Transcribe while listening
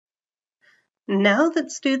Now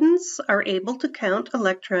that students are able to count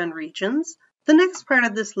electron regions, the next part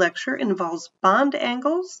of this lecture involves bond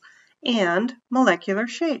angles and molecular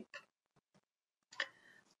shape.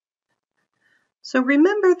 So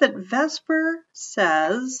remember that Vesper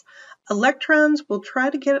says electrons will try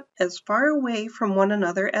to get as far away from one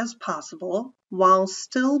another as possible while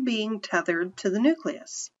still being tethered to the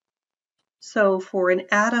nucleus. So for an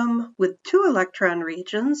atom with 2 electron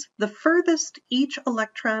regions, the furthest each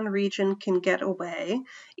electron region can get away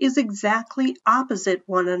is exactly opposite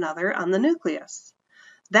one another on the nucleus.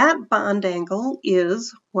 That bond angle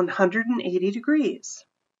is 180 degrees.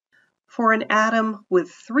 For an atom with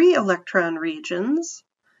 3 electron regions,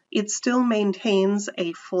 it still maintains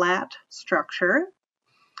a flat structure,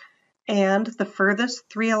 and the furthest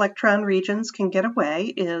 3 electron regions can get away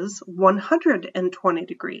is 120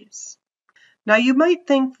 degrees. Now you might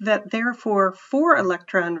think that therefore 4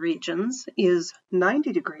 electron regions is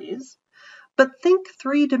 90 degrees, but think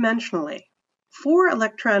three-dimensionally. 4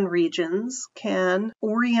 electron regions can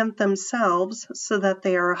orient themselves so that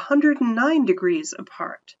they are 109 degrees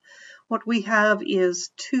apart. What we have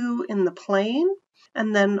is 2 in the plane,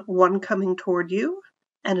 and then 1 coming toward you,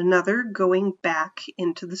 and another going back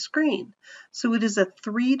into the screen. So it is a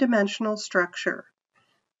three-dimensional structure.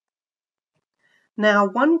 Now,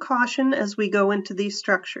 one caution as we go into these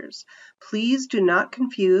structures. Please do not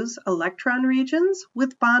confuse electron regions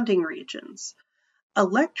with bonding regions.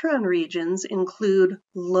 Electron regions include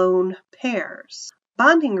lone pairs.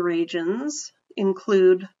 Bonding regions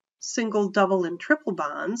include single, double, and triple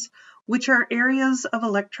bonds, which are areas of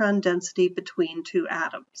electron density between 2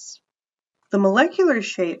 atoms. The molecular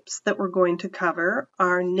shapes that we're going to cover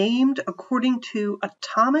are named according to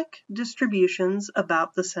atomic distributions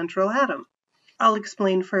about the central atom. I'll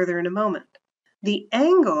explain further in a moment. The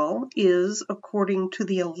angle is according to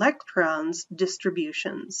the electrons'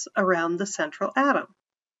 distributions around the central atom.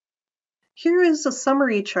 Here is a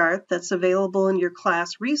summary chart that's available in your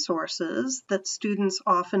class resources that students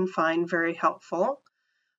often find very helpful.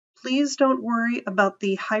 Please don't worry about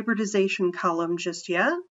the hybridization column just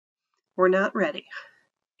yet. We're not ready.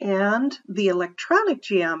 And the electronic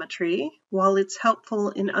geometry, while it's helpful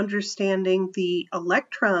in understanding the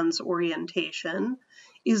electron's orientation,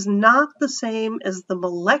 is not the same as the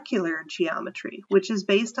molecular geometry, which is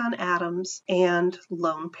based on atoms and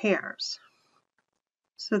lone pairs.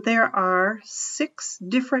 So there are 6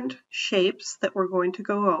 different shapes that we're going to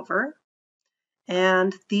go over,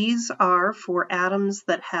 and these are for atoms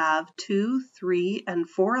that have 2, 3, and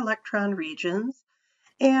 4 electron regions,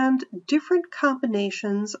 and different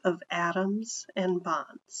combinations of atoms and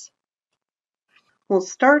bonds. We'll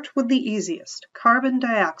start with the easiest, carbon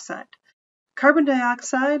dioxide. Carbon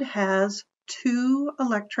dioxide has 2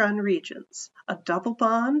 electron regions, a double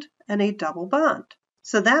bond and a double bond.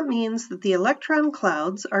 So that means that the electron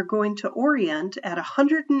clouds are going to orient at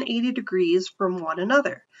 180 degrees from one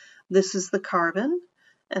another. This is the carbon,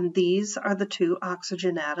 and these are the 2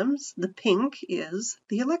 oxygen atoms. The pink is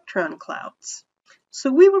the electron clouds. So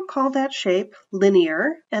we would call that shape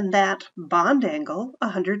linear and that bond angle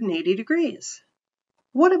 180 degrees.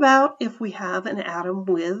 What about if we have an atom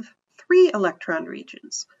with 3 electron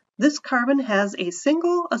regions? This carbon has a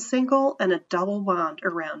single, and a double bond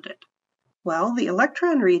around it. Well, the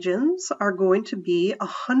electron regions are going to be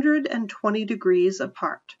 120 degrees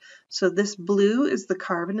apart. So this blue is the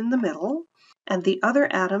carbon in the middle, and the other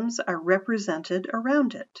atoms are represented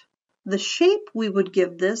around it. The shape we would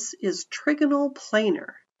give this is trigonal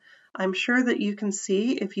planar. I'm sure that you can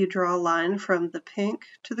see if you draw a line from the pink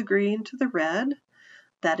to the green to the red,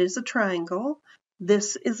 that is a triangle.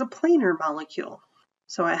 This is a planar molecule.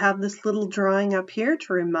 So I have this little drawing up here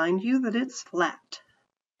to remind you that it's flat.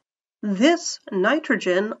 This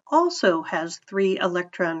nitrogen also has 3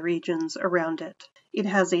 electron regions around it. It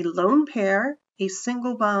has a lone pair, a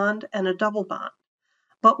single bond, and a double bond.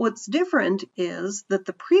 But what's different is that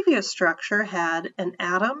the previous structure had an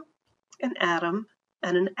atom, and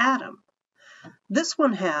an atom. This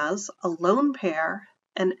one has a lone pair,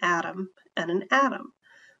 an atom, and an atom.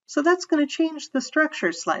 So that's going to change the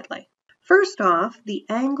structure slightly. First off, the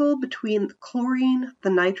angle between the chlorine,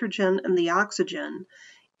 the nitrogen, and the oxygen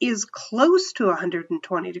is close to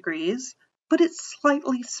 120 degrees, but it's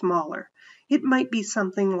slightly smaller. It might be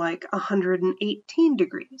something like 118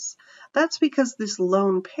 degrees. That's because this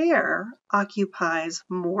lone pair occupies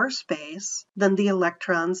more space than the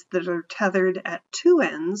electrons that are tethered at 2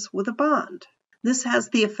 ends with a bond. This has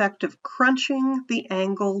the effect of crunching the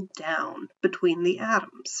angle down between the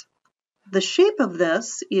atoms. The shape of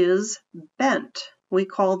this is bent. We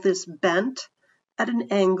call this bent at an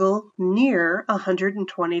angle near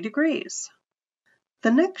 120 degrees.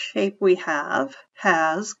 The next shape we have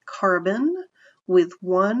has carbon with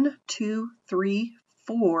 1, 2, 3,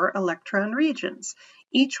 4 electron regions.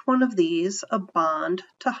 Each one of these a bond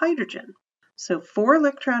to hydrogen. So 4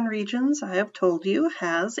 electron regions, I have told you,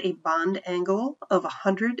 has a bond angle of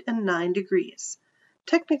 109 degrees.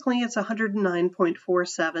 Technically, it's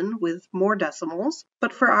 109.47 with more decimals,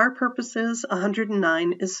 but for our purposes,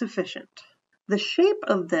 109 is sufficient. The shape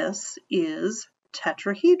of this is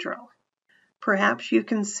tetrahedral. Perhaps you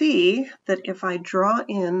can see that if I draw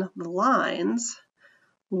in the lines,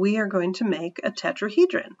 we are going to make a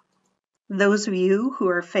tetrahedron. Those of you who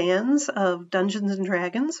are fans of Dungeons &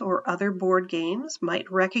 Dragons or other board games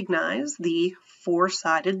might recognize the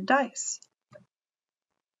 4-sided dice.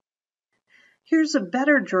 Here's a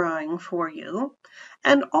better drawing for you,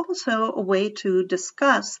 and also a way to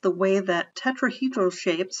discuss the way that tetrahedral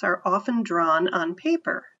shapes are often drawn on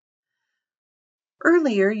paper.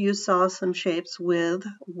 Earlier, you saw some shapes with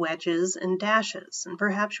wedges and dashes, and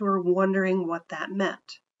perhaps you were wondering what that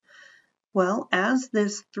meant. Well, as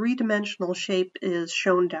this three-dimensional shape is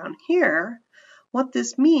shown down here, what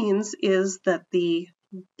this means is that the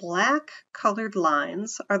black colored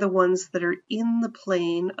lines are the ones that are in the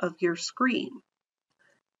plane of your screen.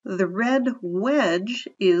 The red wedge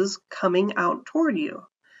is coming out toward you.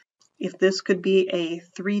 If this could be a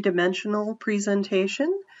three-dimensional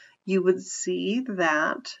presentation, you would see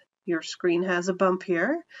that your screen has a bump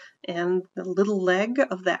here, and the little leg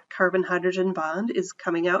of that carbon-hydrogen bond is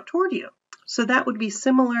coming out toward you. So that would be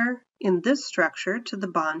similar in this structure to the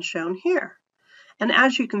bond shown here. And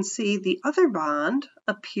as you can see, the other bond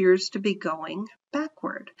appears to be going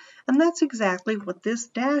backward. And that's exactly what this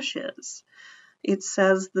dash is. It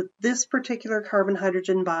says that this particular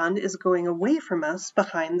carbon-hydrogen bond is going away from us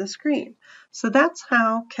behind the screen. So that's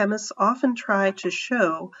how chemists often try to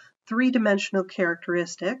show three-dimensional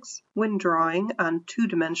characteristics when drawing on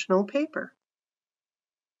two-dimensional paper.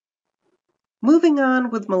 Moving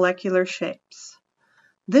on with molecular shapes.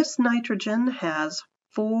 This nitrogen has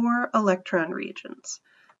 4 electron regions.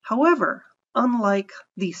 However, unlike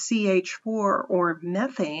the CH4 or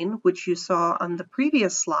methane, which you saw on the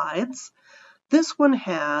previous slides, this one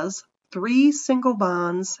has 3 single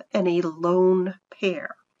bonds and a lone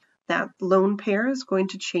pair. That lone pair is going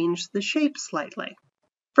to change the shape slightly.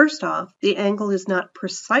 First off, the angle is not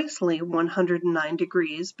precisely 109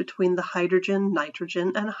 degrees between the hydrogen,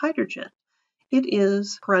 nitrogen, and hydrogen. It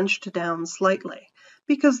is crunched down slightly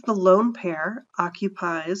because the lone pair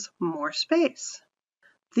occupies more space.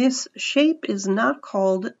 This shape is not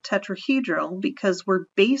called tetrahedral because we're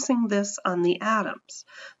basing this on the atoms,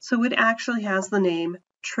 so it actually has the name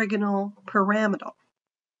trigonal pyramidal.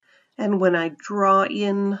 And when I draw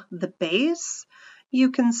in the base,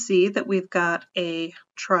 you can see that we've got a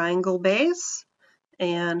triangle base,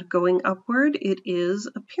 and going upward it is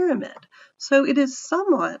a pyramid. So it is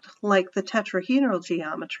somewhat like the tetrahedral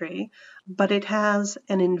geometry, but it has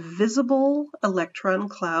an invisible electron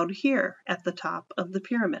cloud here at the top of the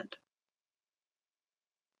pyramid.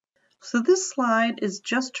 So this slide is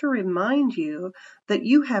just to remind you that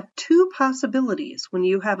you have 2 possibilities when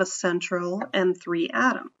you have a central and 3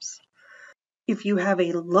 atoms. If you have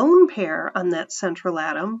a lone pair on that central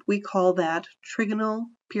atom, we call that trigonal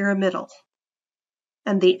pyramidal,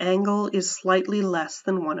 and the angle is slightly less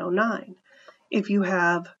than 109. If you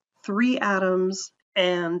have 3 atoms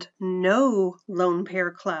and no lone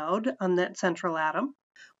pair cloud on that central atom,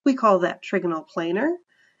 we call that trigonal planar,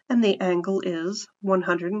 and the angle is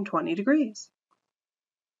 120 degrees.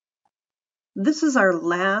 This is our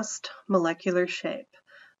last molecular shape.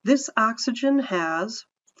 This oxygen has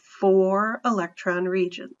 4 electron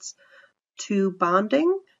regions, 2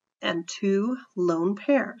 bonding and 2 lone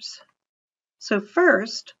pairs. So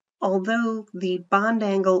first, although the bond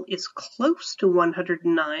angle is close to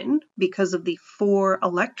 109 because of the 4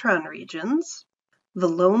 electron regions, the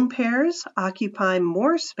lone pairs occupy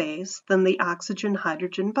more space than the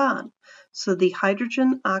oxygen-hydrogen bond. So the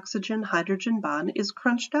hydrogen-oxygen-hydrogen bond is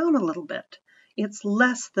crunched down a little bit. It's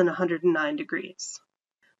less than 109 degrees.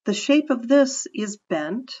 The shape of this is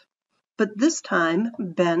bent, but this time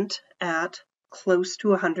bent at close to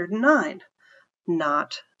 109,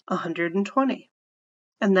 not 120.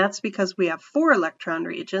 And that's because we have 4 electron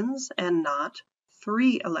regions and not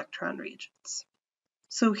 3 electron regions.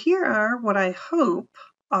 So here are what I hope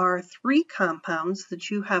are 3 compounds that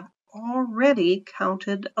you have already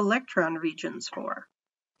counted electron regions for.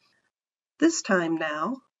 This time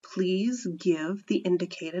now, please give the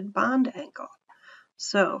indicated bond angle.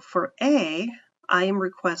 So for A, I am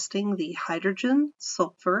requesting the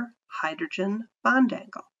hydrogen-sulfur-hydrogen bond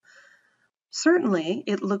angle. Certainly,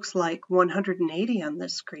 it looks like 180 on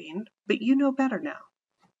this screen, but you know better now.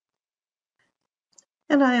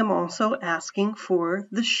 And I am also asking for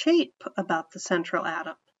the shape about the central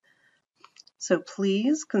atom. So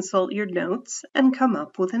please consult your notes and come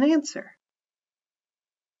up with an answer.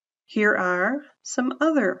 Here are some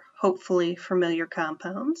other hopefully familiar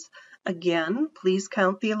compounds. Again, please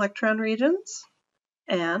count the electron regions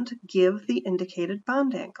and give the indicated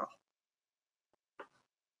bond angle.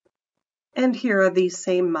 And here are these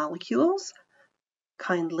same molecules.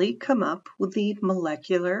 Kindly come up with the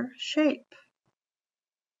molecular shape.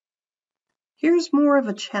 Here's more of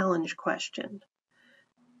a challenge question.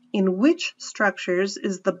 In which structures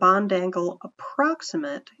is the bond angle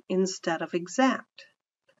approximate instead of exact?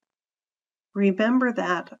 Remember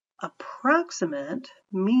that approximate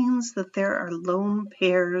means that there are lone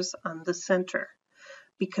pairs on the center,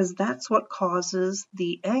 because that's what causes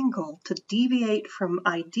the angle to deviate from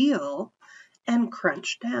ideal and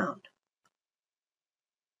crunch down.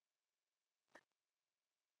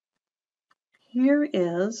 Here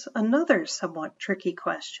is another somewhat tricky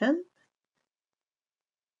question,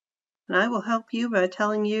 and I will help you by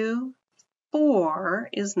telling you 4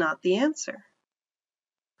 is not the answer.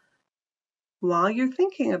 While you're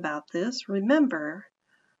thinking about this, remember,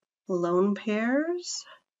 lone pairs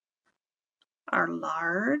are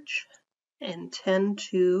large and tend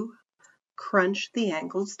to crunch the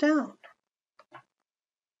angles down.